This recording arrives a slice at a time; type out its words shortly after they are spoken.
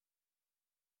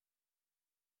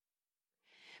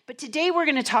But today we're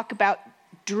going to talk about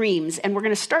dreams, and we're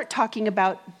going to start talking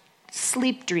about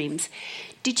sleep dreams.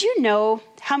 Did you know,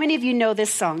 how many of you know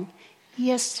this song?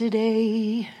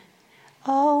 Yesterday,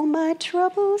 all my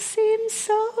troubles seem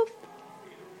so,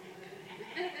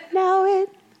 now it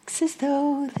looks as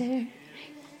though they're,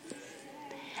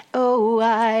 oh,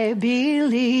 I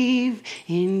believe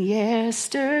in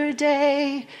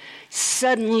yesterday.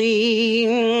 Suddenly,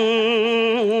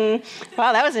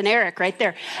 wow, that was an Eric right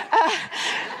there.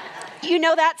 You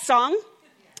know that song?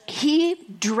 He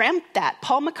dreamt that.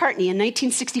 Paul McCartney in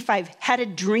 1965 had a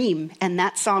dream, and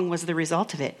that song was the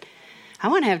result of it. I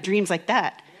want to have dreams like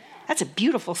that. That's a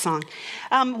beautiful song.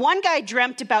 One guy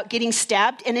dreamt about getting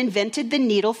stabbed and invented the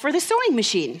needle for the sewing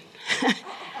machine.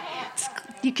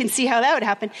 You can see how that would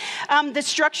happen. The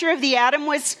structure of the atom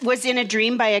was in a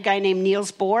dream by a guy named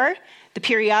Niels Bohr. The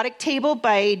periodic table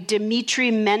by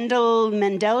Dmitry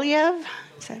Mendeleev.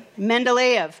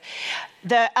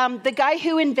 The guy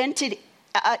who invented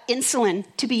insulin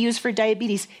to be used for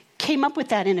diabetes came up with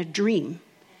that in a dream.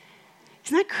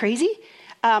 Isn't that crazy?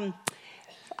 How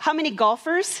many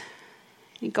golfers?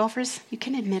 Any golfers? You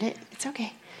can admit it. It's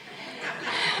okay.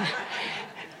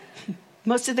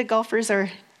 Most of the golfers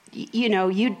are,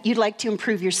 you'd like to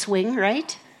improve your swing,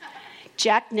 right?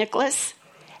 Jack Nicklaus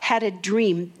had a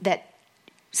dream that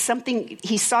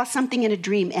he saw something in a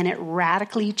dream, and it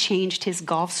radically changed his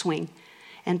golf swing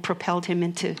and propelled him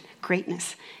into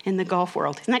greatness in the golf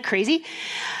world. Isn't that crazy?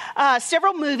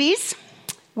 Several movies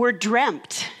were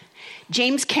dreamt.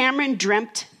 James Cameron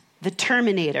dreamt The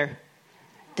Terminator.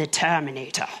 The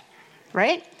Terminator,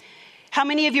 right? How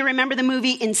many of you remember the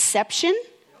movie Inception?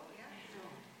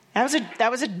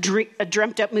 That was a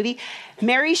dreamt up movie.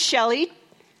 Mary Shelley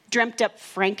dreamt up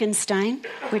Frankenstein,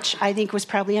 which I think was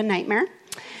probably a nightmare.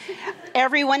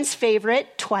 Everyone's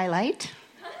favorite, Twilight.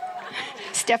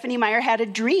 Stephenie Meyer had a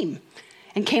dream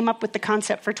and came up with the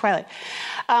concept for Twilight.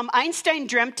 Einstein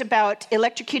dreamt about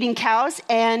electrocuting cows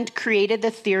and created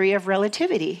the theory of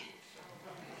relativity.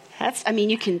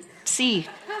 You can see.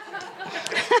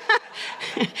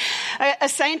 A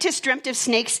scientist dreamt of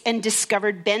snakes and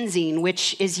discovered benzene,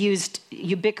 which is used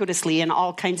ubiquitously in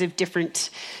all kinds of different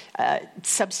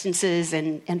substances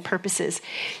and purposes.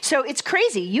 So it's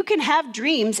crazy. You can have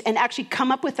dreams and actually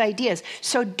come up with ideas.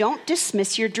 So don't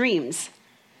dismiss your dreams.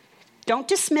 Don't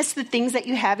dismiss the things that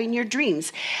you have in your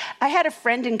dreams. I had a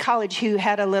friend in college who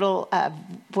had a little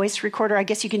voice recorder. I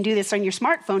guess you can do this on your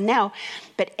smartphone now.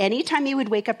 But anytime he would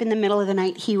wake up in the middle of the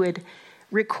night, he would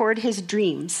record his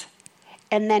dreams.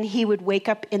 And then he would wake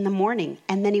up in the morning,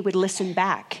 and then he would listen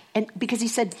back. And because he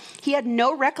said he had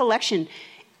no recollection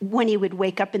when he would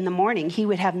wake up in the morning. He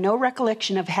would have no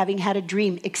recollection of having had a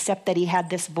dream except that he had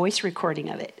this voice recording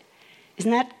of it.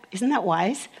 Isn't that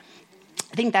wise?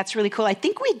 I think that's really cool. I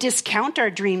think we discount our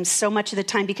dreams so much of the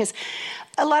time because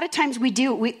a lot of times we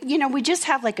do. We just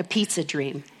have like a pizza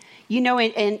dream,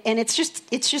 and it's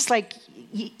just like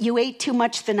you ate too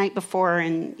much the night before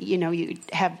and, you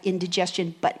have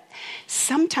indigestion. But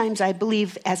sometimes I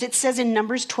believe, as it says in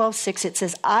Numbers 12:6, it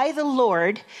says, I, the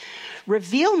Lord,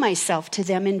 reveal myself to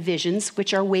them in visions,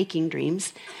 which are waking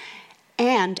dreams,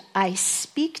 and I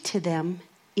speak to them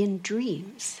in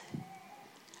dreams.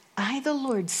 I, the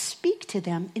Lord, speak to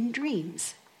them in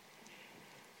dreams.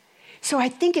 So I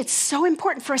think it's so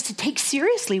important for us to take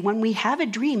seriously when we have a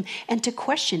dream and to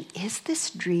question, is this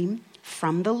dream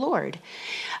from the Lord?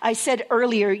 I said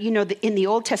earlier, in the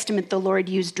Old Testament, the Lord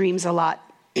used dreams a lot,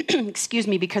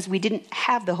 because we didn't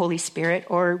have the Holy Spirit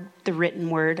or the written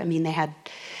word. They had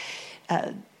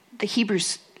the Hebrew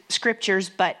scriptures,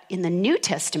 but in the New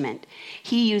Testament,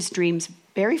 he used dreams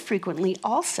very frequently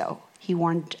also. He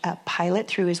warned Pilate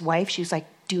through his wife. She was like,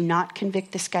 do not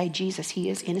convict this guy Jesus. He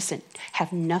is innocent.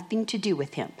 Have nothing to do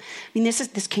with him.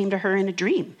 This came to her in a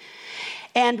dream.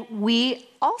 And we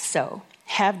also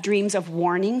have dreams of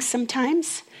warning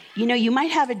sometimes. You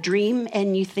might have a dream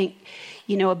and you think,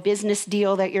 a business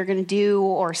deal that you're going to do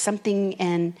or something,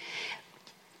 and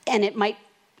it might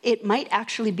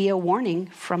actually be a warning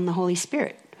from the Holy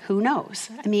Spirit. Who knows?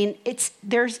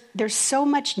 There's so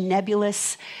much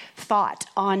nebulous thought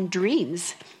on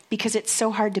dreams because it's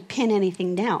so hard to pin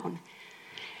anything down.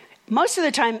 Most of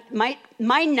the time, my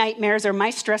nightmares or my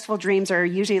stressful dreams are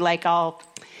usually like I'll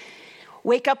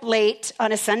wake up late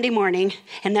on a Sunday morning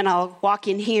and then I'll walk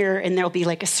in here and there'll be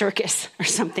like a circus or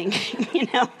something,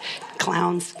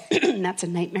 clowns. That's a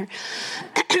nightmare.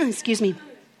 Excuse me.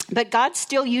 But God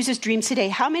still uses dreams today.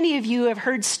 How many of you have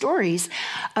heard stories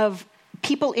of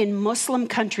people in Muslim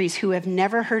countries who have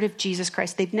never heard of Jesus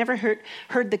Christ. They've never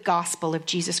heard the gospel of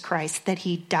Jesus Christ, that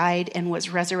he died and was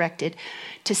resurrected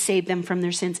to save them from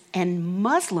their sins. And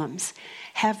Muslims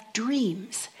have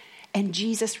dreams, and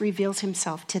Jesus reveals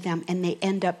himself to them, and they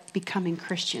end up becoming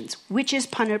Christians, which is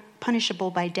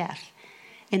punishable by death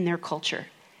in their culture.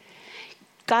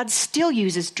 God still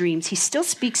uses dreams. He still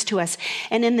speaks to us.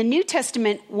 And in the New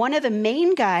Testament, one of the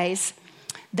main guys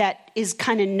that is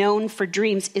kind of known for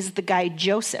dreams is the guy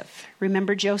Joseph.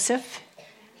 Remember Joseph?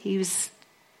 He was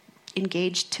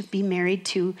engaged to be married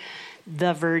to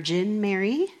the Virgin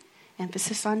Mary,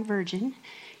 emphasis on virgin.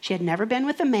 She had never been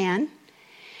with a man.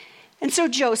 And so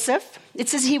Joseph, it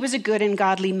says he was a good and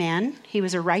godly man. He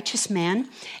was a righteous man.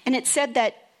 And it said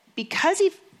that because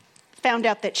he found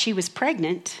out that she was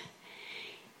pregnant,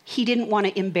 he didn't want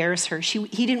to embarrass her.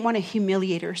 He didn't want to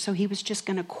humiliate her, so he was just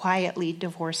going to quietly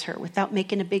divorce her without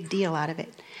making a big deal out of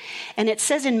it. And it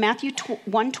says in Matthew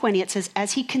 1:20, it says,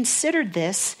 as he considered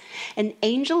this, an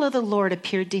angel of the Lord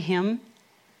appeared to him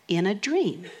in a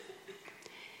dream.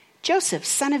 Joseph,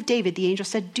 son of David, the angel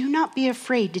said, do not be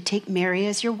afraid to take Mary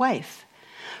as your wife,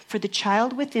 for the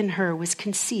child within her was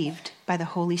conceived by the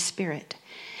Holy Spirit.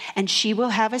 And she will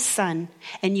have a son,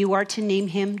 and you are to name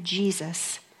him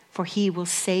Jesus, for he will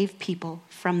save people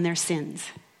from their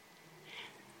sins.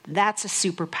 That's a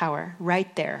superpower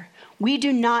right there. We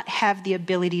do not have the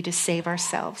ability to save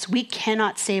ourselves. We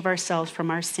cannot save ourselves from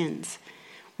our sins.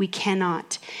 We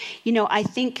cannot. You know, I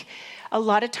think a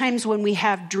lot of times when we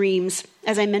have dreams,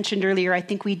 as I mentioned earlier, I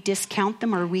think we discount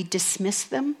them or we dismiss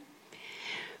them.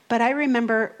 But I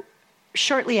remember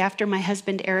shortly after my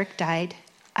husband Eric died,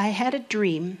 I had a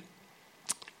dream,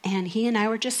 and he and I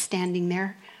were just standing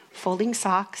there folding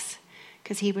socks,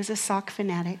 because he was a sock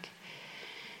fanatic.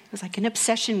 It was like an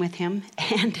obsession with him.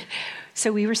 And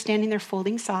so we were standing there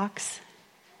folding socks.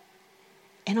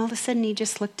 And all of a sudden he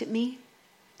just looked at me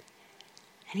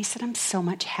and he said, I'm so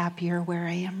much happier where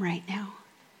I am right now.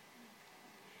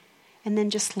 And then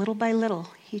just little by little,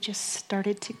 he just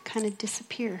started to kind of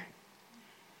disappear.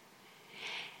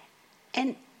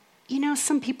 And, you know,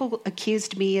 some people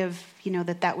accused me of, you know,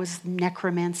 that was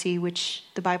necromancy, which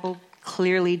the Bible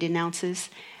clearly denounces.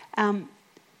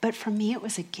 But for me, it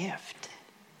was a gift.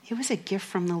 It was a gift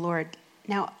from the Lord.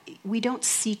 Now, we don't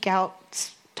seek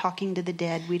out talking to the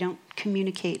dead. We don't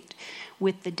communicate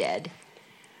with the dead.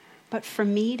 But for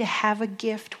me to have a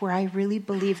gift where I really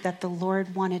believe that the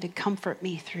Lord wanted to comfort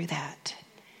me through that,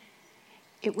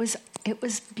 it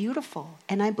was beautiful.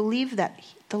 And I believe that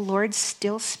the Lord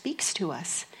still speaks to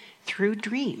us through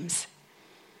dreams.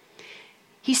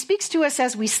 He speaks to us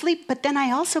as we sleep, but then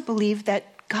I also believe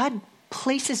that God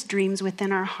places dreams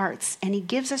within our hearts, and he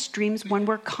gives us dreams when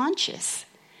we're conscious.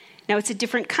 Now, it's a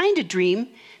different kind of dream.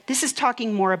 This is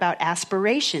talking more about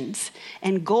aspirations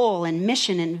and goal and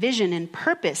mission and vision and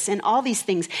purpose and all these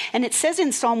things. And it says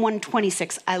in Psalm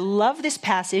 126, I love this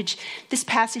passage. This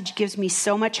passage gives me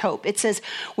so much hope. It says,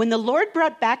 when the Lord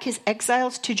brought back his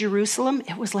exiles to Jerusalem,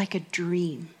 it was like a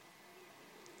dream.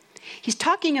 He's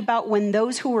talking about when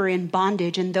those who were in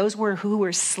bondage and those who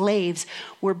were slaves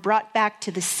were brought back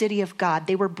to the city of God.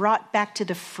 They were brought back to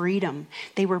the freedom.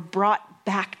 They were brought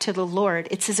back to the Lord.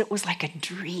 It says it was like a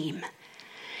dream.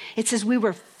 It says we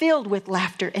were filled with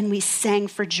laughter and we sang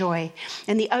for joy.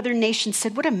 And the other nations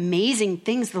said, what amazing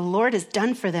things the Lord has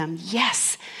done for them.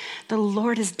 Yes, the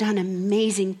Lord has done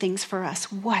amazing things for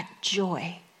us. What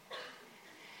joy.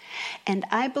 And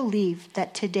I believe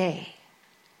that today,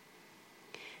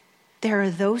 there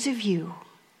are those of you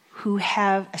who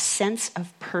have a sense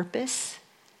of purpose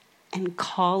and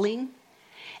calling,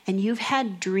 and you've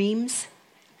had dreams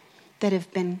that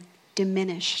have been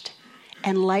diminished,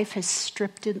 and life has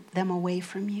stripped them away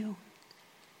from you.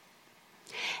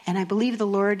 And I believe the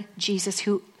Lord Jesus,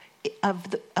 who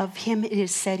of him it is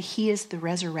said he is the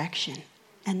resurrection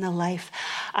and the life.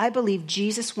 I believe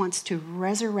Jesus wants to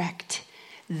resurrect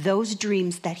those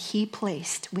dreams that he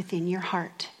placed within your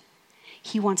heart.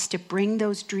 He wants to bring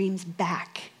those dreams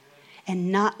back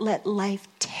and not let life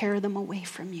tear them away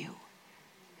from you,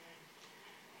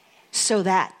 so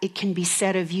that it can be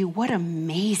said of you, what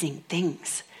amazing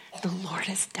things the Lord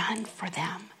has done for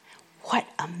them. What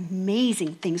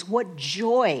amazing things. What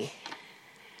joy.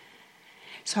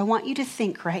 So I want you to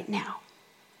think right now.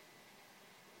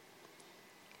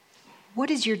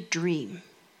 What is your dream?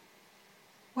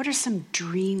 What are some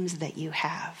dreams that you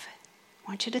have? I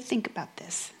want you to think about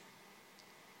this.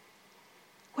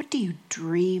 What do you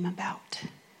dream about?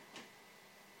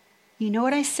 You know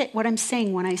what I'm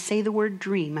saying when I say the word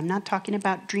dream. I'm not talking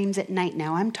about dreams at night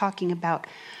now. I'm talking about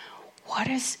what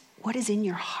is in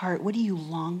your heart? What do you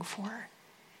long for?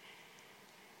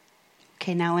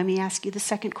 Okay, now let me ask you the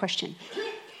second question.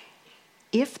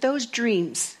 If those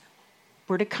dreams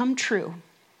were to come true,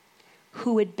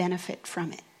 who would benefit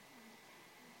from it?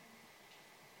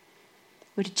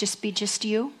 Would it just be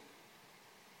you?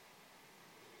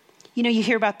 You know, you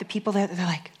hear about the people that they're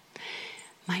like,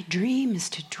 my dream is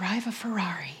to drive a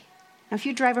Ferrari. Now, if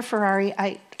you drive a Ferrari,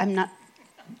 I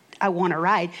want to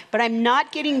ride, but I'm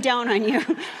not getting down on you.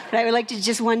 But I would like to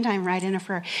just one time ride in a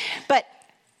Ferrari. But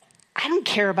I don't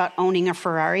care about owning a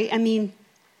Ferrari. I mean,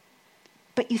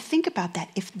 but you think about that.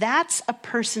 If that's a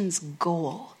person's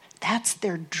goal, that's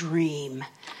their dream,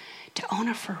 to own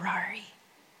a Ferrari.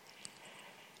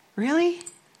 Really?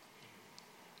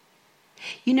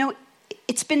 You know,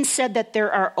 it's been said that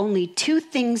there are only two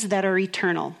things that are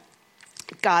eternal: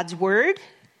 God's word,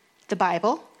 the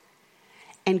Bible,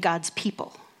 and God's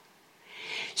people.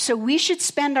 So we should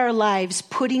spend our lives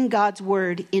putting God's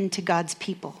word into God's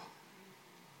people.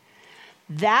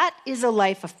 That is a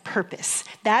life of purpose.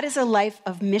 That is a life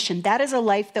of mission. That is a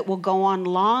life that will go on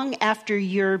long after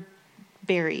you're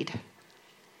buried.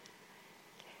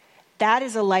 That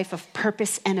is a life of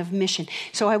purpose and of mission.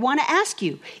 So I want to ask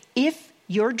you, if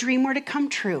your dream were to come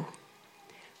true,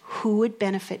 who would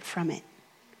benefit from it?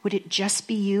 Would it just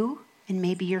be you and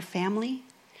maybe your family?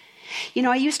 You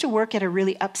know, I used to work at a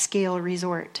really upscale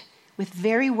resort with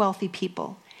very wealthy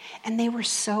people, and they were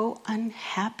so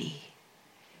unhappy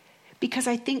because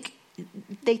I think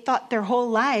they thought their whole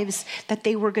lives that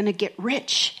they were going to get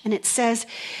rich. And it says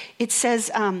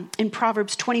in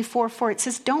Proverbs 24:4, it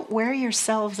says, don't wear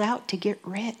yourselves out to get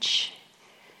rich.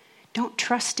 Don't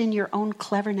trust in your own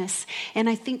cleverness. And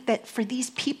I think that for these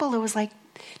people, it was like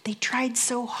they tried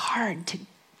so hard to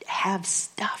have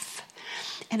stuff.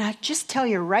 And I just tell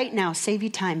you right now, save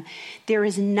you time, there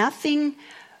is nothing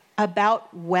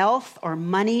about wealth or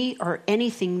money or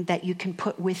anything that you can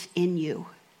put within you.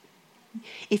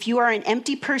 If you are an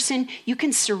empty person, you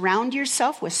can surround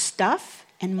yourself with stuff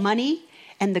and money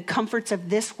and the comforts of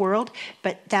this world,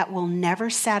 but that will never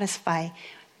satisfy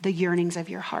the yearnings of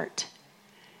your heart.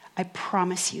 I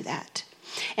promise you that.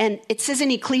 And it says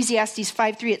in Ecclesiastes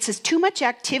 5:3, it says, too much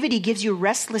activity gives you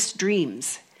restless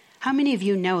dreams. How many of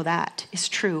you know that is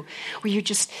true? Where you're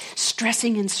just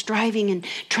stressing and striving and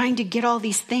trying to get all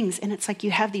these things. And it's like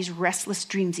you have these restless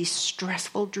dreams, these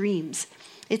stressful dreams.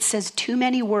 It says too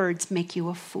many words make you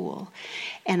a fool.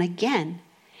 And again,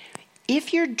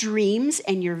 if your dreams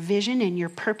and your vision and your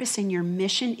purpose and your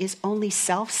mission is only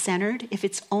self-centered, if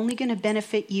it's only going to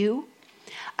benefit you,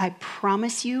 I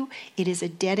promise you it is a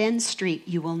dead-end street.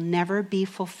 You will never be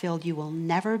fulfilled. You will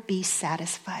never be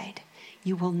satisfied.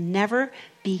 You will never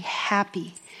be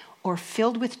happy or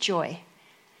filled with joy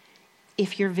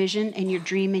if your vision and your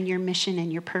dream and your mission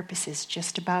and your purpose is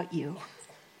just about you.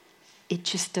 It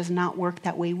just does not work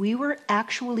that way. We were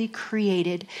actually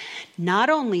created not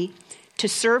only to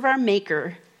serve our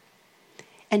Maker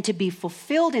and to be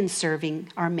fulfilled in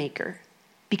serving our Maker,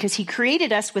 because he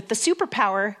created us with the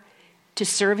superpower to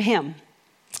serve him.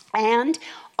 And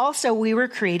also we were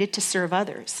created to serve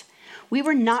others. We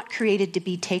were not created to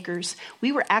be takers.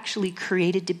 We were actually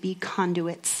created to be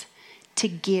conduits, to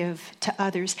give to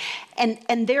others.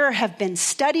 And there have been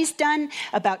studies done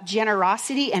about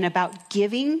generosity and about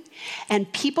giving.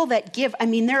 And people that give, I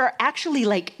mean, there are actually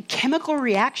like chemical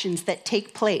reactions that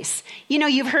take place. You know,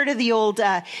 you've heard of the old,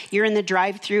 you're in the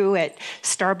drive-thru at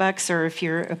Starbucks, or if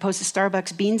you're opposed to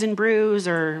Starbucks, Beans and Brews,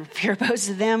 or if you're opposed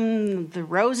to them, the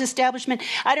Rose establishment.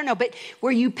 I don't know, but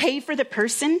where you pay for the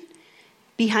person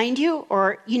behind you,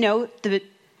 or, you know,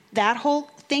 that whole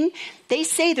thing, they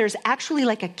say there's actually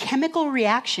like a chemical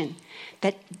reaction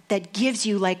that gives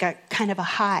you like a kind of a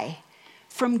high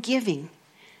from giving.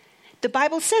 The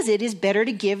Bible says it is better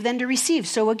to give than to receive.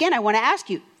 So again, I want to ask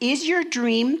you, is your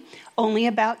dream only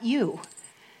about you?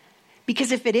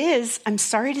 Because if it is, I'm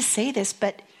sorry to say this,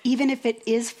 but even if it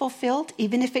is fulfilled,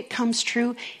 even if it comes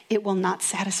true, it will not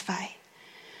satisfy.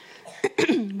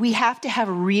 We have to have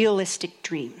realistic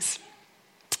dreams.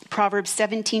 Proverbs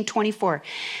 17:24.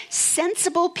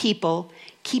 Sensible people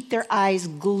keep their eyes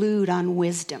glued on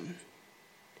wisdom.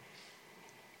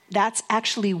 That's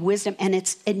actually wisdom. And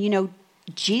you know,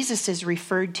 Jesus is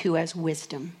referred to as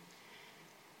wisdom.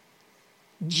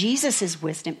 Jesus is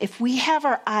wisdom. If we have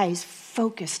our eyes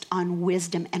focused on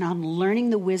wisdom and on learning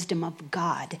the wisdom of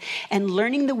God and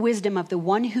learning the wisdom of the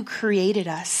one who created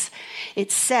us,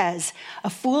 it says, a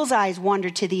fool's eyes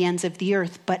wander to the ends of the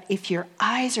earth. But if your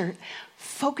eyes are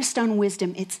focused on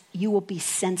wisdom, you will be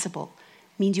sensible.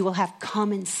 It means you will have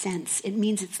common sense. It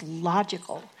means it's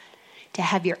logical to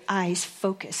have your eyes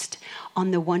focused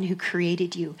on the one who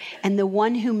created you and the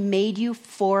one who made you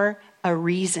for a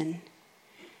reason.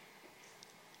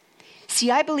 See,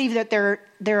 I believe that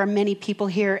there are many people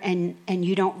here and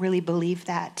you don't really believe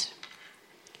that.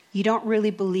 You don't really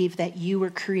believe that you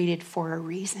were created for a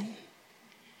reason.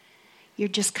 You're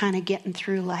just kind of getting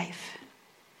through life.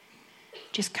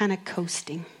 Just kind of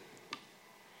coasting.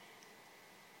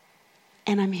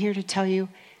 And I'm here to tell you,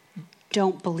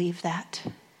 don't believe that.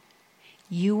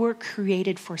 You were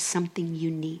created for something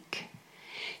unique.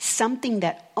 Something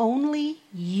that only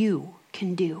you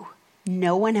can do.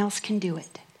 No one else can do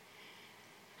it.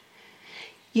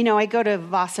 You know, I go to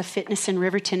Vasa Fitness in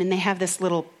Riverton, and they have this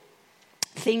little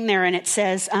thing there, and it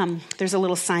says, there's a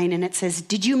little sign, and it says,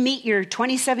 did you meet your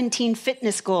 2017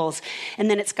 fitness goals? And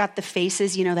then it's got the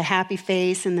faces, you know, the happy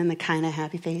face, and then the kind of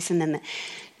happy face, and then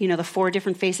the 4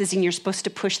 different faces, and you're supposed to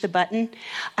push the button.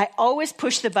 I always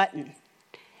push the button,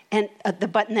 and the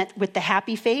button that with the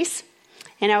happy face,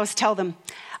 and I always tell them,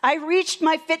 I reached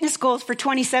my fitness goals for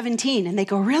 2017. And they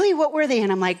go, really? What were they?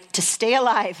 And I'm like, to stay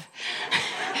alive.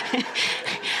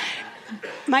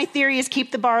 My theory is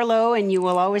keep the bar low and you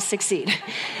will always succeed.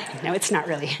 No, it's not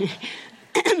really.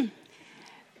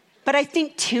 But I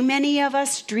think too many of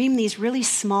us dream these really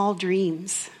small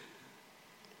dreams.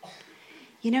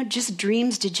 You know, just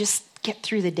dreams to just get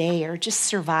through the day or just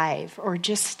survive or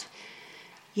just,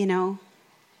 you know,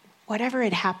 whatever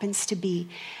it happens to be.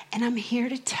 And I'm here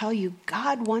to tell you,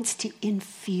 God wants to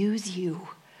infuse you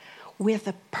with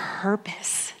a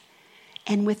purpose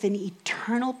and with an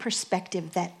eternal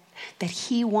perspective that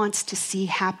he wants to see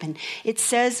happen. It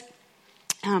says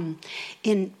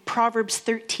in Proverbs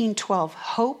 13:12,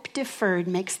 hope deferred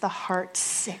makes the heart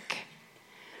sick.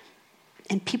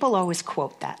 And people always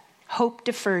quote that. Hope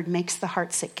deferred makes the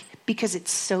heart sick because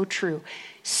it's so true.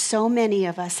 So many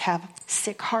of us have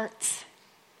sick hearts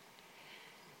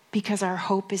because our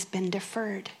hope has been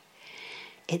deferred.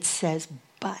 It says,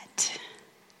 but,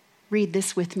 read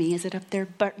this with me. Is it up there?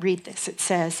 But read this. It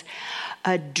says,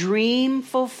 a dream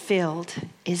fulfilled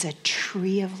is a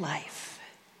tree of life.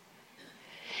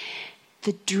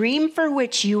 The dream for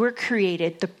which you were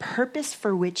created, the purpose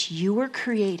for which you were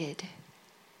created,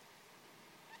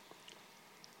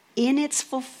 in its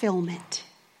fulfillment,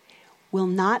 will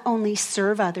not only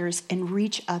serve others and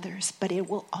reach others, but it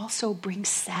will also bring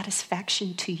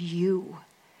satisfaction to you.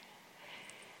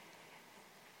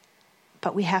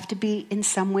 But we have to be, in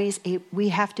some ways, we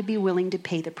have to be willing to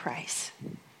pay the price.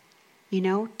 You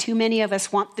know, too many of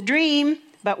us want the dream,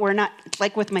 but we're not,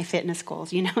 like with my fitness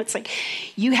goals, you know, it's like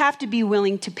you have to be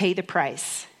willing to pay the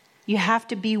price. You have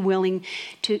to be willing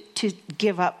to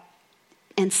give up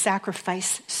and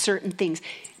sacrifice certain things.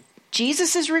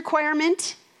 Jesus'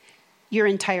 requirement, your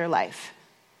entire life.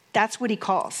 That's what he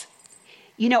calls.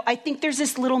 You know, I think there's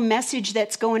this little message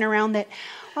that's going around that,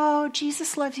 oh,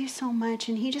 Jesus loves you so much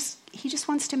and he just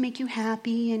wants to make you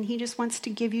happy and he just wants to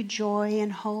give you joy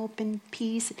and hope and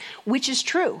peace, which is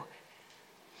true.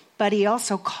 But he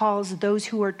also calls those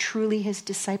who are truly his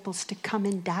disciples to come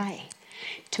and die,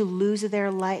 to lose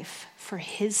their life for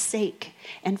his sake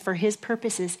and for his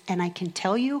purposes. And I can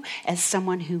tell you, as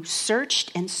someone who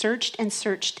searched and searched and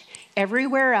searched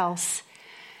everywhere else,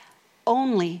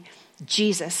 only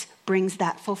Jesus brings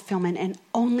that fulfillment, and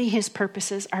only his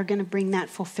purposes are going to bring that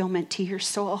fulfillment to your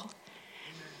soul.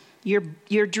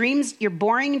 Your dreams, your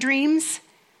boring dreams,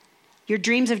 your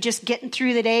dreams of just getting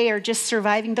through the day or just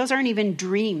surviving, those aren't even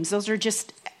dreams. Those are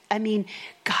just,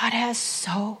 God has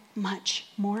so much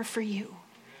more for you.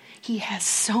 He has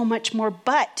so much more,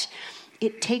 but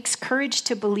it takes courage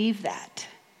to believe that.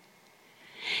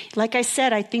 Like I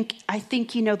said, I think,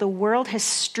 the world has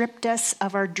stripped us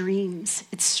of our dreams.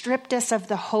 It's stripped us of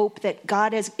the hope that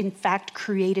God has, in fact,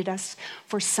 created us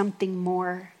for something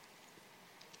more.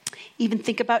 Even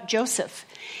think about Joseph.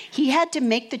 He had to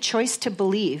make the choice to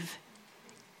believe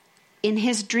in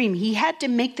his dream. He had to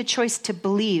make the choice to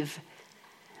believe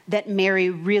that Mary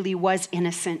really was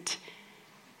innocent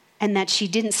and that she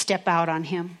didn't step out on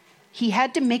him. He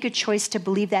had to make a choice to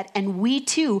believe that. And we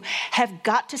too have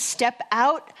got to step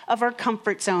out of our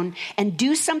comfort zone and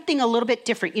do something a little bit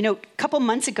different. You know, a couple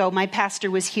months ago, my pastor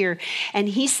was here and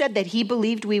he said that he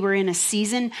believed we were in a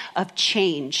season of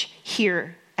change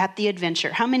here at the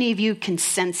Adventure. How many of you can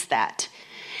sense that?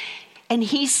 And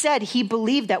he said he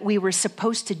believed that we were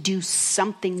supposed to do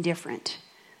something different.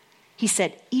 He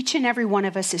said each and every one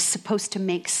of us is supposed to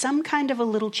make some kind of a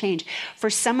little change. For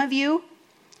some of you,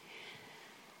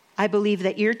 I believe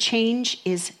that your change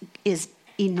is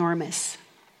enormous.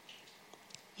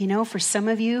 You know, for some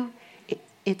of you,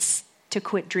 it's to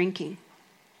quit drinking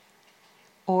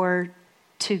or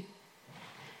to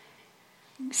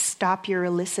stop your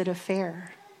illicit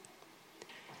affair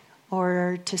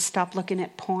or to stop looking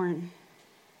at porn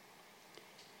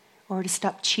or to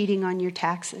stop cheating on your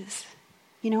taxes.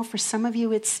 For some of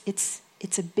you, it's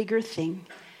a bigger thing,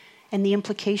 and the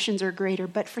implications are greater.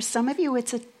 But for some of you,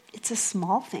 it's a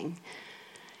small thing.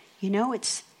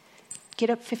 It's get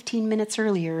up 15 minutes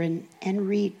earlier and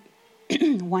read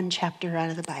one chapter out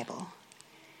of the Bible.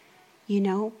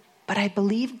 But I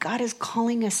believe God is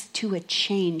calling us to a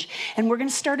change. And we're going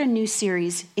to start a new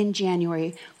series in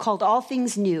January called All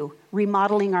Things New,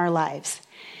 Remodeling Our Lives.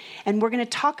 And we're going to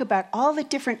talk about all the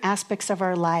different aspects of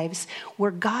our lives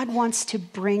where God wants to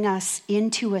bring us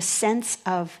into a sense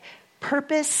of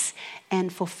purpose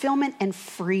and fulfillment and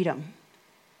freedom.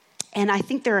 And I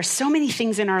think there are so many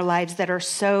things in our lives that are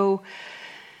so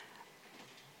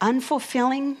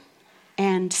unfulfilling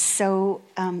and so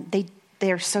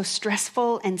they're so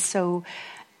stressful and so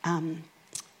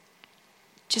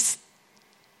just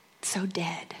so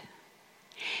dead.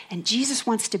 And Jesus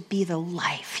wants to be the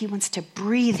life. He wants to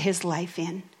breathe his life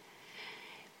in.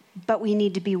 But we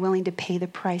need to be willing to pay the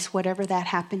price, whatever that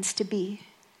happens to be.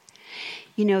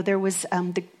 There was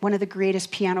one of the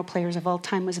greatest piano players of all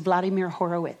time was Vladimir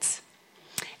Horowitz.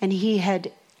 And he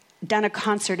had done a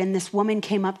concert, and this woman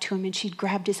came up to him, and she'd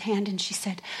grabbed his hand, and she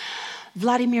said,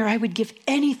 "Vladimir, I would give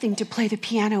anything to play the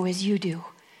piano as you do."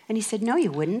 And he said, "No,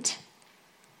 you wouldn't."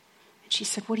 And she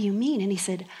said, "What do you mean?" And he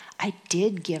said, "I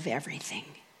did give everything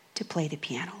to play the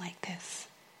piano like this."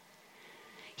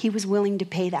 He was willing to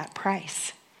pay that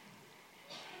price.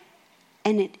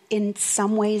 And in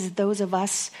some ways, those of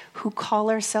us who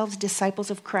call ourselves disciples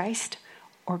of Christ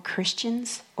or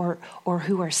Christians or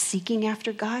who are seeking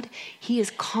after God, he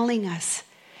is calling us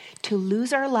to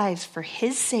lose our lives for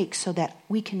his sake so that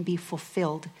we can be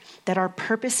fulfilled, that our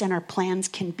purpose and our plans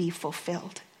can be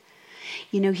fulfilled.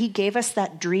 He gave us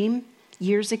that dream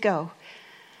years ago.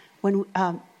 When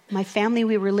my family,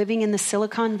 we were living in the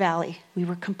Silicon Valley. We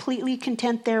were completely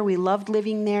content there. We loved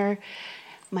living there.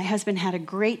 My husband had a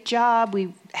great job.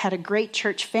 We had a great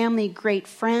church family, great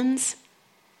friends.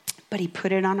 But he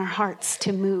put it on our hearts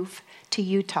to move to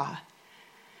Utah.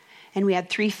 And we had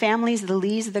 3 families, the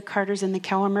Lees, the Carters, and the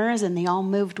Kawamuras, and they all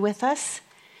moved with us.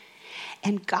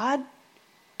 And God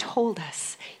told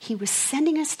us he was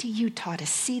sending us to Utah to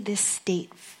see this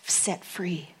state set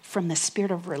free from the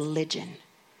spirit of religion.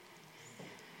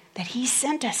 That he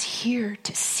sent us here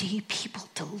to see people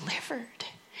delivered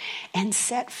and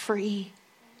set free,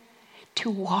 to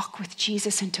walk with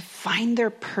Jesus and to find their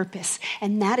purpose.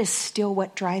 And that is still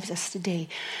what drives us today.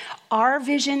 Our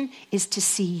vision is to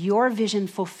see your vision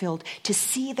fulfilled, to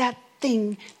see that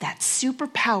thing, that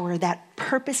superpower, that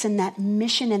purpose and that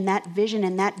mission and that vision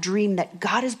and that dream that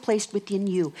God has placed within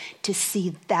you, to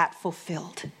see that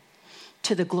fulfilled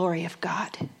to the glory of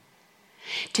God.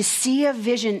 To see a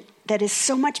vision that is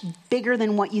so much bigger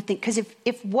than what you think. Because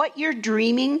if what you're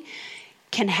dreaming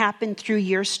can happen through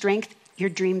your strength, your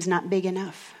dream's not big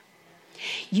enough.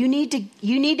 You need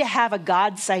to have a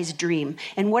God-sized dream.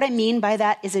 And what I mean by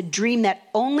that is a dream that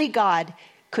only God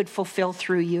could fulfill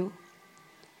through you.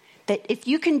 That if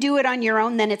you can do it on your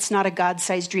own, then it's not a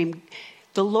God-sized dream.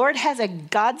 The Lord has a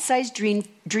God-sized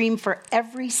dream for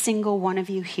every single one of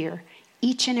you here.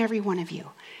 Each and every one of you.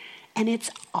 And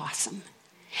it's awesome.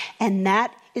 And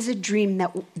that is a dream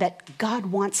that God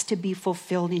wants to be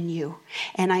fulfilled in you.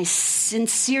 And I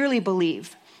sincerely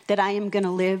believe that I am going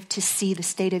to live to see the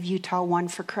state of Utah one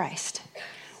for Christ,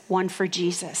 one for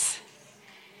Jesus.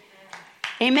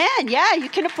 Amen. Yeah, you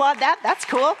can applaud that. That's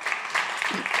cool.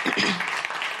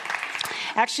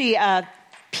 Actually,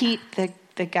 Pete,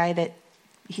 the guy that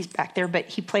he's back there, but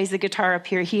he plays the guitar up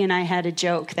here. He and I had a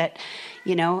joke that,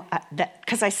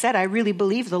 because I said, I really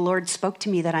believe the Lord spoke to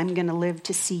me that I'm going to live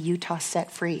to see Utah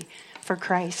set free for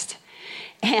Christ.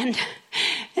 And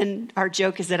our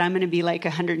joke is that I'm going to be like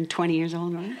 120 years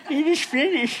old. It is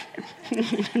finished.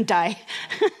 And die.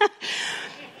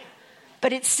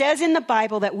 But it says in the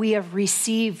Bible that we have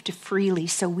received freely,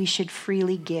 so we should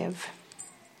freely give.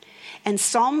 And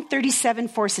Psalm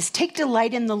 37:4 says, take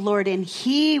delight in the Lord, and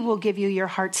he will give you your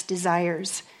heart's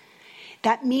desires.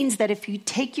 That means that if you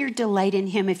take your delight in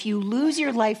him, if you lose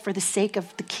your life for the sake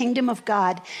of the kingdom of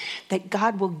God, that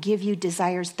God will give you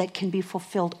desires that can be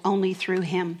fulfilled only through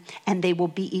him, and they will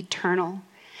be eternal.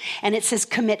 And it says,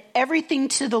 commit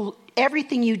everything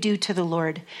you do to the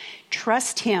Lord.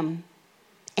 Trust him.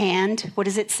 And what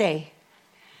does it say?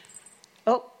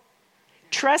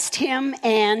 Trust him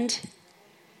and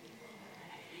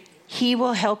he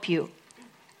will help you.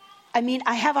 I mean,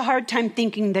 I have a hard time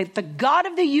thinking that the God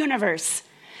of the universe,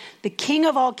 the King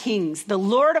of all kings, the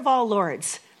Lord of all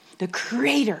lords, the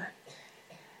Creator,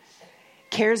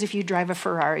 cares if you drive a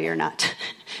Ferrari or not.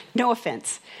 No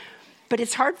offense. But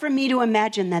it's hard for me to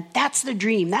imagine that that's the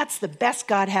dream. That's the best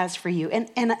God has for you. And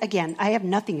again, I have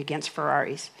nothing against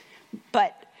Ferraris.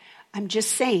 But I'm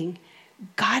just saying,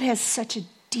 God has such a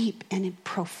deep and a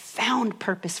profound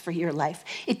purpose for your life.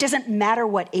 It doesn't matter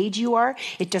what age you are.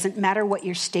 It doesn't matter what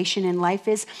your station in life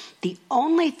is. The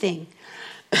only thing,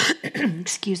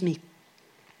 excuse me,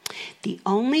 the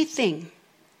only thing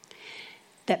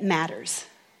that matters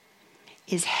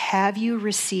is, have you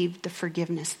received the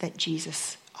forgiveness that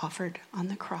Jesus offered on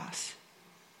the cross?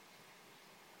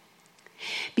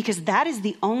 Because that is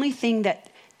the only thing that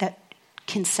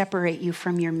can separate you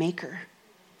from your Maker,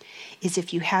 is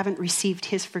if you haven't received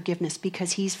his forgiveness,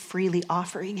 because he's freely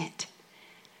offering it.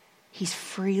 He's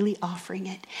freely offering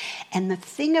it. And the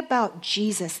thing about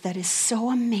Jesus that is so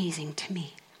amazing to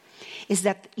me is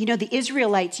that, the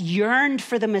Israelites yearned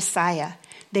for the Messiah.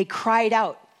 They cried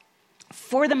out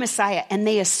for the Messiah, and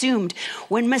they assumed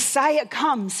when Messiah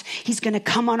comes, he's going to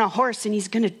come on a horse and he's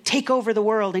going to take over the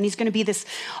world and he's going to be this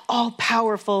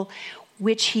all-powerful,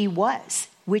 which he was,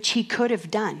 which he could have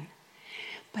done.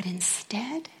 But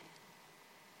instead,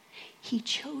 he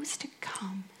chose to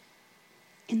come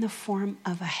in the form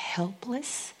of a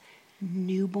helpless,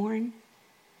 newborn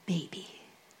baby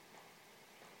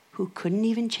who couldn't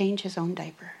even change his own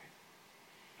diaper.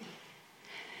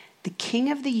 The King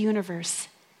of the universe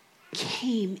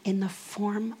came in the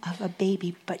form of a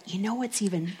baby. But you know what's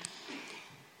even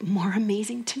more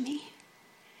amazing to me?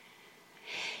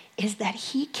 Is that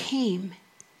he came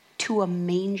to a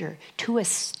manger, to a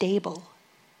stable.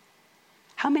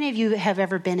 How many of you have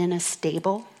ever been in a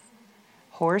stable?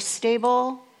 Horse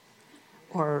stable,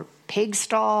 or pig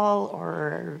stall,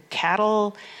 or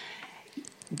cattle?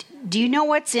 Do you know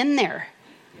what's in there?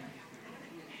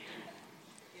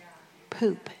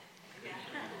 Poop.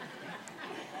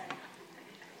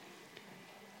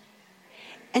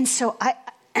 And so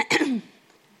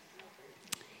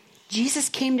Jesus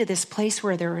came to this place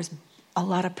where there was a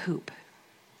lot of poop.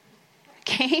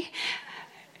 Okay?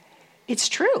 It's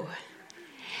true.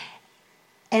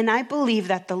 And I believe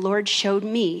that the Lord showed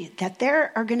me that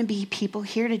there are going to be people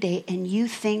here today, and you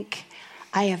think,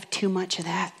 I have too much of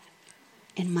that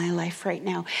in my life right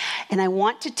now. And I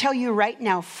want to tell you right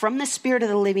now, from the Spirit of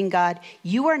the living God,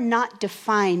 you are not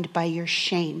defined by your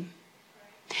shame.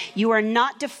 You are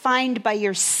not defined by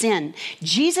your sin.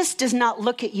 Jesus does not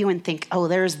look at you and think, oh,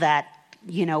 there's that,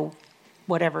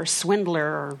 whatever, swindler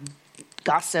or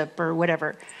gossip or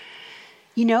whatever.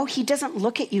 He doesn't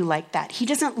look at you like that. He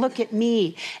doesn't look at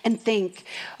me and think,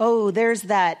 oh, there's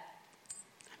that.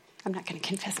 I'm not going to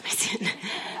confess my sin.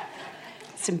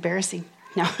 It's embarrassing.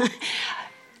 No.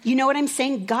 You know what I'm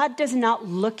saying? God does not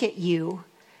look at you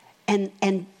and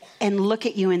look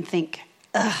at you and think,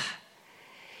 ugh,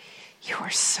 you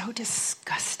are so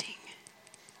disgusting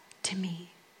to me.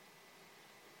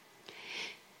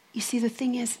 You see, the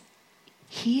thing is,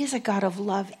 he is a God of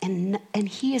love, and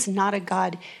he is not a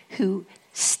God who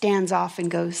stands off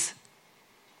and goes,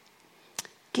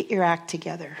 get your act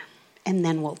together, and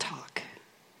then we'll talk.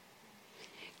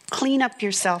 Clean up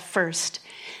yourself first.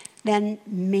 Then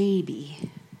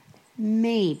maybe,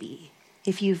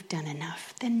 if you've done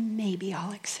enough, then maybe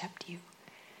I'll accept you.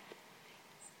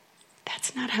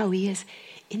 That's not how he is.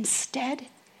 Instead,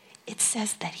 it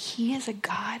says that he is a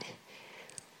God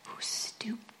who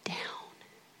stooped down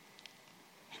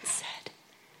and said,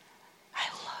 I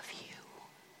love you.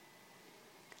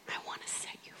 I want to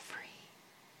set you free.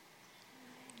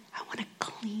 I want to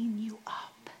clean you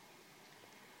up.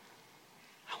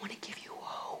 I want to give you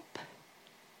hope.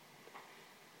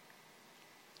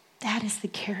 That is the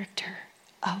character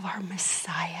of our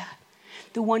Messiah,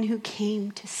 the one who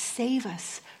came to save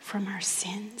us from our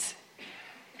sins.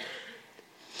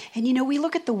 And we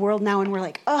look at the world now and we're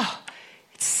like, oh,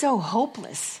 it's so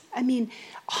hopeless. I mean,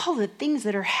 all the things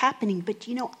that are happening, but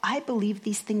I believe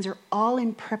these things are all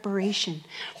in preparation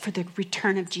for the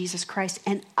return of Jesus Christ.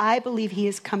 And I believe he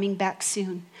is coming back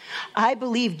soon. I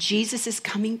believe Jesus is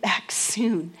coming back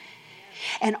soon.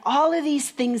 And all of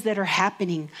these things that are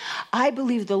happening, I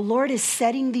believe the Lord is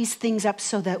setting these things up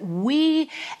so that we,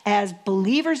 as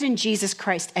believers in Jesus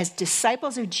Christ, as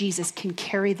disciples of Jesus, can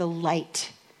carry the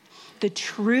light, the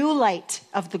true light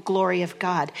of the glory of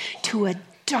God, to a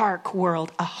dark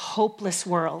world, a hopeless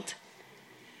world.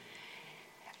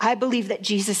 I believe that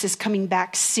Jesus is coming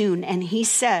back soon. And it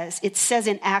says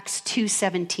in Acts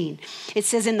 2:17, it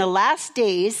says, in the last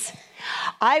days,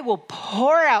 I will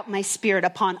pour out my Spirit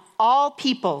upon all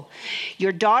people.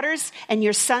 Your daughters and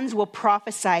your sons will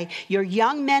prophesy. Your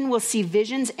young men will see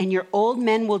visions, and your old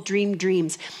men will dream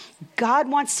dreams. God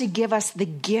wants to give us the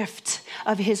gift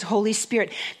of his Holy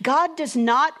Spirit. God does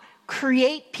not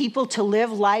create people to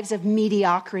live lives of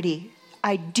mediocrity.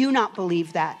 I do not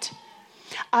believe that.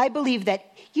 I believe that,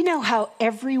 how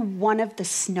every one of the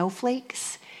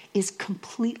snowflakes is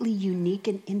completely unique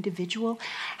and individual,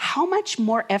 how much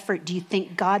more effort do you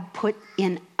think God put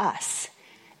in us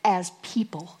as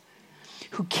people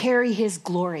who carry his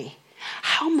glory?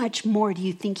 How much more do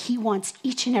you think he wants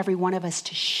each and every one of us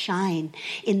to shine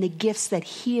in the gifts that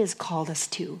he has called us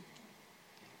to?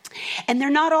 And they're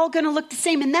not all going to look the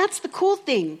same. And that's the cool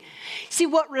thing. See,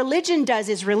 what religion does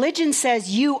is religion says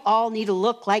you all need to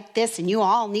look like this and you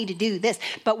all need to do this.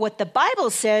 But what the Bible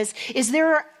says is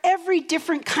there are every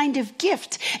different kind of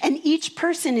gift. And each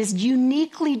person is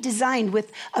uniquely designed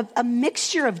with a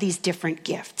mixture of these different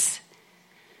gifts.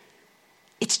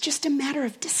 It's just a matter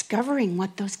of discovering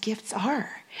what those gifts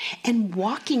are and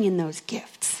walking in those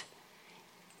gifts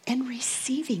and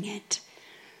receiving it.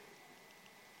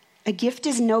 A gift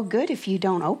is no good if you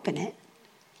don't open it.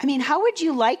 I mean, how would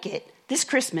you like it this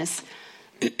Christmas?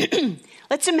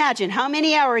 Let's imagine how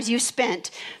many hours you spent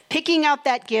picking out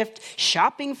that gift,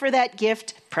 shopping for that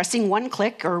gift, pressing one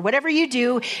click or whatever you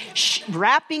do,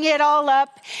 wrapping it all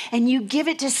up, and you give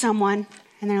it to someone,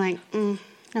 and they're like, no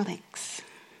thanks.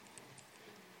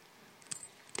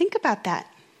 Think about that.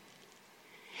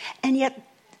 And yet,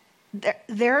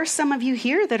 there are some of you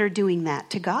here that are doing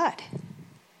that to God.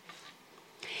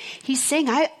 He's saying,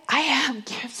 I have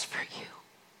gifts for you.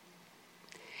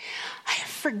 I have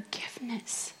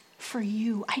forgiveness for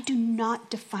you. I do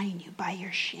not define you by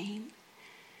your shame.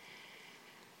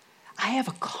 I have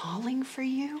a calling for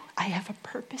you. I have a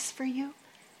purpose for you.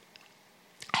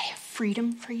 I have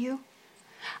freedom for you.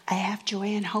 I have joy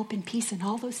and hope and peace and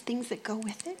all those things that go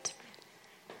with it.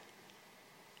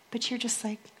 But you're just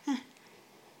like, eh.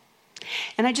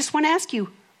 And I just want to ask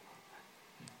you,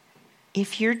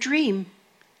 if your dream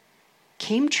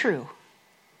came true,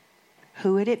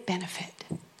 who would it benefit?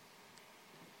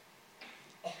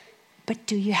 But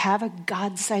do you have a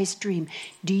God-sized dream?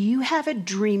 Do you have a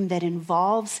dream that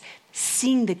involves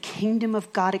seeing the kingdom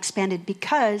of God expanded?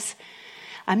 Because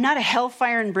I'm not a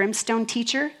hellfire and brimstone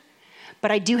teacher,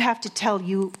 but I do have to tell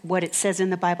you what it says in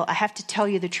the Bible. I have to tell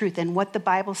you the truth. And what the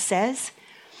Bible says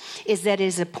is that it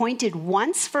is appointed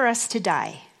once for us to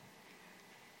die.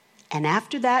 And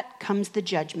after that comes the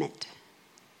judgment.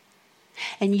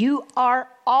 And you are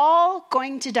all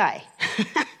going to die,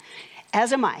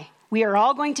 as am I. We are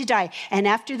all going to die. And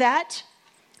after that,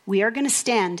 we are going to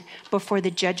stand before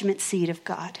the judgment seat of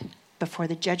God, before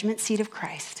the judgment seat of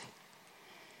Christ.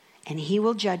 And he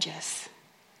will judge us.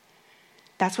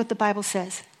 That's what the Bible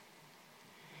says.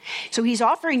 So he's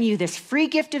offering you this free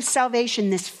gift of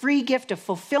salvation, this free gift of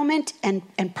fulfillment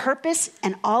and purpose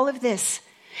and all of this.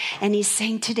 And he's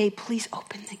saying today, please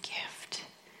open the gift.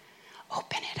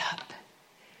 Open it up.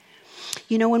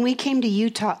 You know, when we came to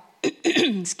Utah,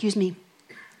 excuse me,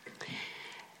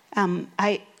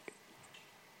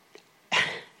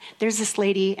 there's this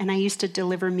lady, and I used to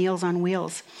deliver Meals on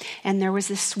Wheels. And there was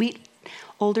this sweet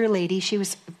older lady. She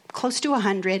was close to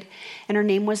 100, and her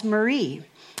name was Marie.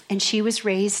 And she was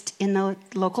raised in the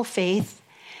local faith.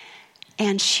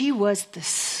 And she was the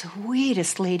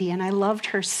sweetest lady, and I loved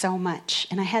her so much.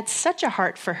 And I had such a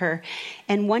heart for her.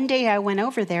 And one day I went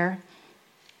over there,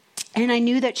 and I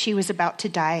knew that she was about to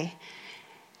die.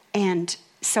 And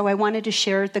so I wanted to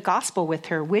share the gospel with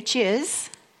her, which is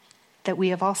that we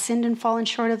have all sinned and fallen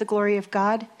short of the glory of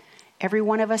God. Every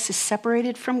one of us is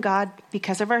separated from God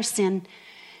because of our sin.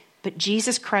 But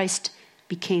Jesus Christ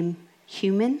became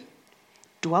human,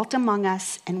 dwelt among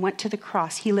us, and went to the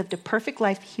cross. He lived a perfect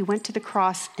life. He went to the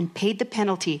cross and paid the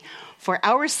penalty for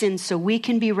our sins so we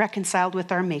can be reconciled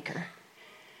with our Maker.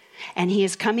 And he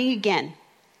is coming again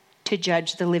to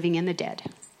judge the living and the dead.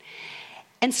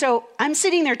 And so I'm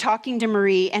sitting there talking to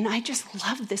Marie, and I just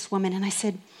loved this woman. And I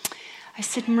said,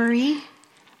 Marie,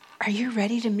 are you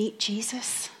ready to meet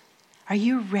Jesus? Are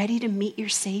you ready to meet your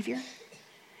Savior?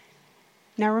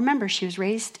 Now remember, she was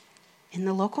raised in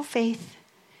the local faith.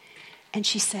 And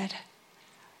she said,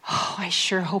 oh, I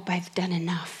sure hope I've done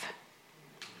enough.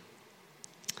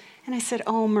 And I said,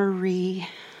 oh, Marie,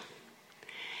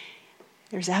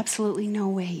 there's absolutely no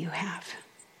way you have.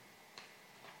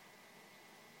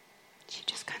 She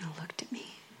just kind of looked at me.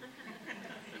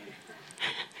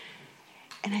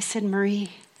 And I said, Marie,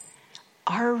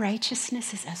 our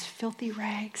righteousness is as filthy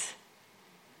rags.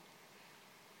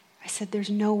 I said, there's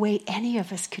no way any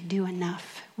of us could do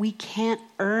enough. We can't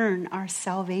earn our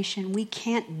salvation. We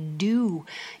can't do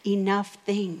enough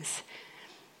things.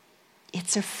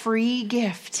 It's a free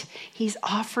gift. He's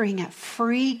offering a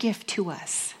free gift to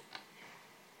us.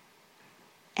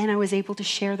 And I was able to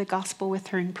share the gospel with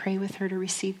her and pray with her to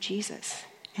receive Jesus.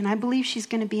 And I believe she's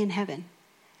going to be in heaven.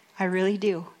 I really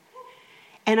do.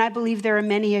 And I believe there are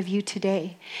many of you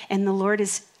today. And the Lord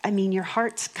is, your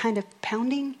heart's kind of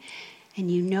pounding. And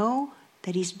you know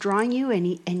that he's drawing you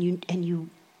and you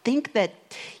think that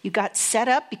you got set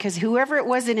up because whoever it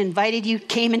was that invited you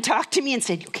came and talked to me and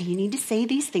said, okay, you need to say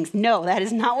these things. No, that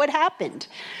is not what happened.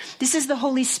 This is the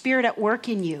Holy Spirit at work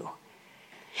in you.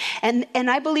 And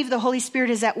I believe the Holy Spirit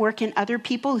is at work in other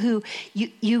people who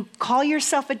you call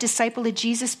yourself a disciple of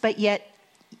Jesus, but yet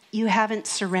you haven't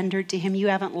surrendered to him. You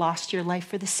haven't lost your life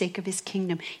for the sake of his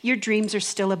kingdom. Your dreams are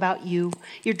still about you.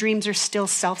 Your dreams are still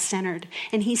self-centered.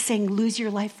 And he's saying, lose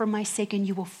your life for my sake and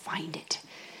you will find it.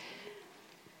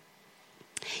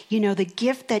 You know, the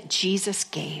gift that Jesus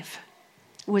gave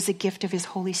was a gift of his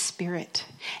Holy Spirit.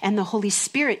 And the Holy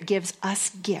Spirit gives us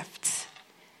gifts.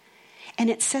 And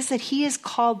it says that he is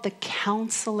called the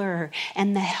counselor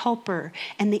and the helper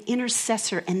and the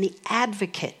intercessor and the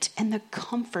advocate and the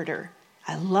comforter.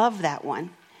 I love that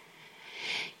one.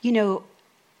 You know,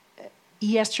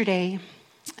 yesterday,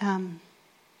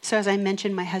 so as I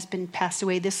mentioned, my husband passed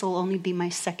away. This will only be my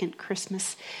second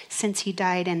Christmas since he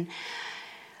died. And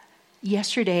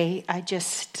yesterday, I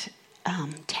just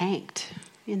tanked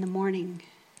in the morning.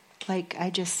 Like I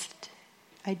just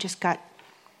got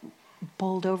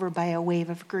bowled over by a wave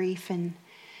of grief, and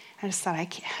I just thought, I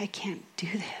can't do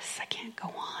this. I can't go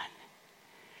on.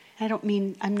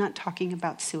 I'm not talking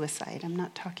about suicide. I'm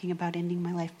not talking about ending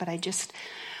my life, but I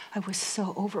was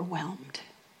so overwhelmed.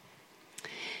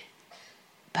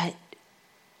 But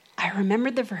I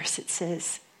remembered the verse. It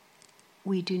says,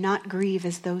 we do not grieve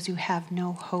as those who have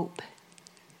no hope.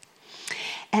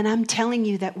 And I'm telling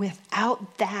you that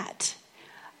without that,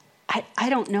 I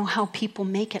don't know how people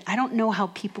make it. I don't know how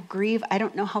people grieve. I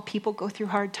don't know how people go through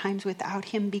hard times without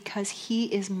him, because he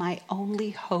is my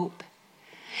only hope.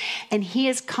 And he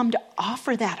has come to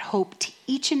offer that hope to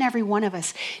each and every one of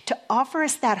us, to offer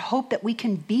us that hope that we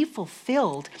can be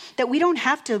fulfilled, that we don't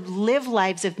have to live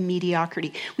lives of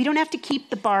mediocrity. We don't have to keep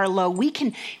the bar low. We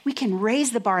can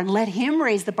raise the bar and let him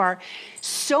raise the bar,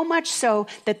 so much so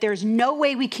that there's no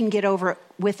way we can get over it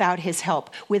without his help,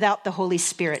 without the Holy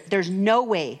Spirit. There's no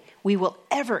way we will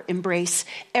ever embrace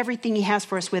everything he has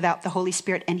for us without the Holy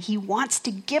Spirit. And he wants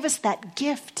to give us that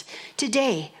gift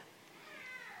today.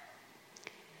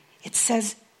 It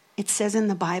says in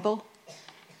the Bible,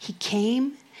 he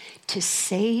came to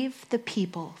save the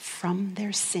people from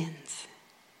their sins.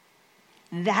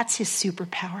 That's his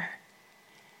superpower.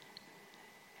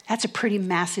 That's a pretty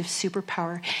massive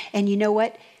superpower. And you know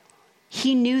what?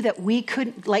 He knew that we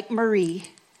couldn't, like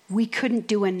Marie, we couldn't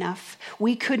do enough.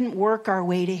 We couldn't work our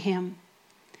way to him.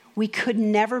 We could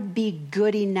never be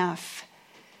good enough,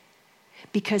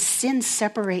 because sin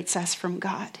separates us from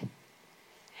God.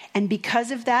 And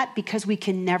because of that, because we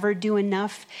can never do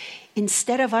enough,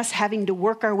 instead of us having to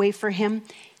work our way for him,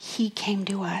 he came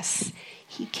to us.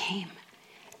 He came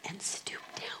and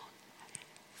stooped down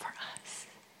for us.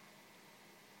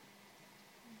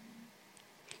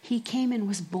 He came and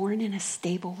was born in a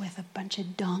stable with a bunch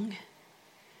of dung.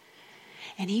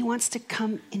 And he wants to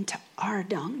come into our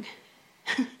dung.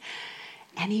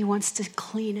 And he wants to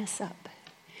clean us up.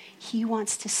 He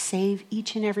wants to save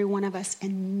each and every one of us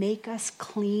and make us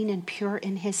clean and pure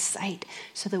in his sight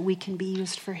so that we can be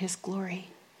used for his glory.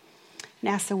 And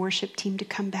ask the worship team to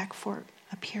come back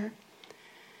up here.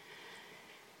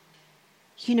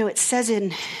 You know, it says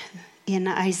in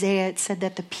Isaiah, it said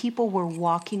that the people were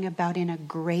walking about in a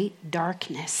great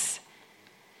darkness,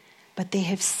 but they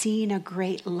have seen a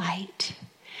great light.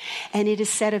 And it is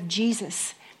said of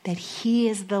Jesus that he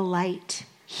is the light.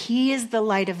 He is the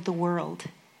light of the world.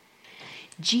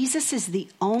 Jesus is the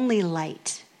only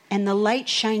light, and the light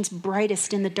shines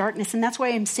brightest in the darkness. And that's why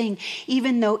I'm saying,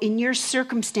 even though in your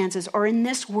circumstances or in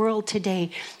this world today,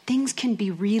 things can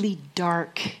be really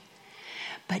dark,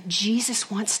 but Jesus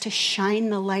wants to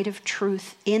shine the light of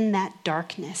truth in that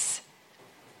darkness.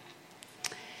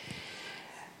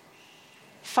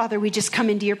 Father, we just come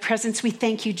into your presence. We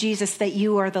thank you, Jesus, that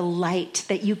you are the light,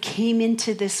 that you came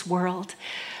into this world,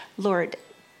 Lord,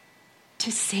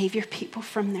 to save your people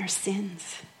from their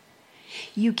sins.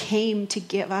 You came to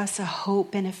give us a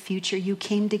hope and a future. You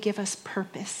came to give us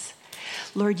purpose.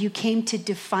 Lord, you came to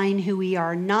define who we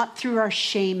are, not through our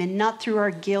shame and not through our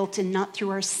guilt and not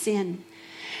through our sin,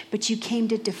 but you came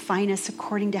to define us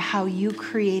according to how you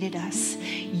created us.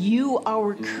 You,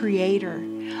 our creator,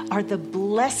 are the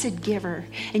blessed giver,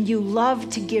 and you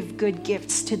love to give good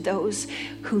gifts to those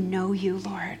who know you,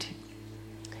 Lord.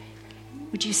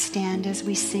 Would you stand as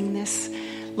we sing this?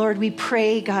 Lord, we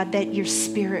pray, God, that your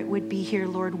spirit would be here,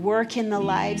 Lord. Work in the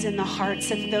lives and the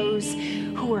hearts of those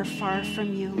who are far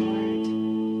from you,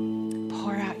 Lord.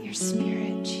 Pour out your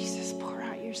spirit, Jesus.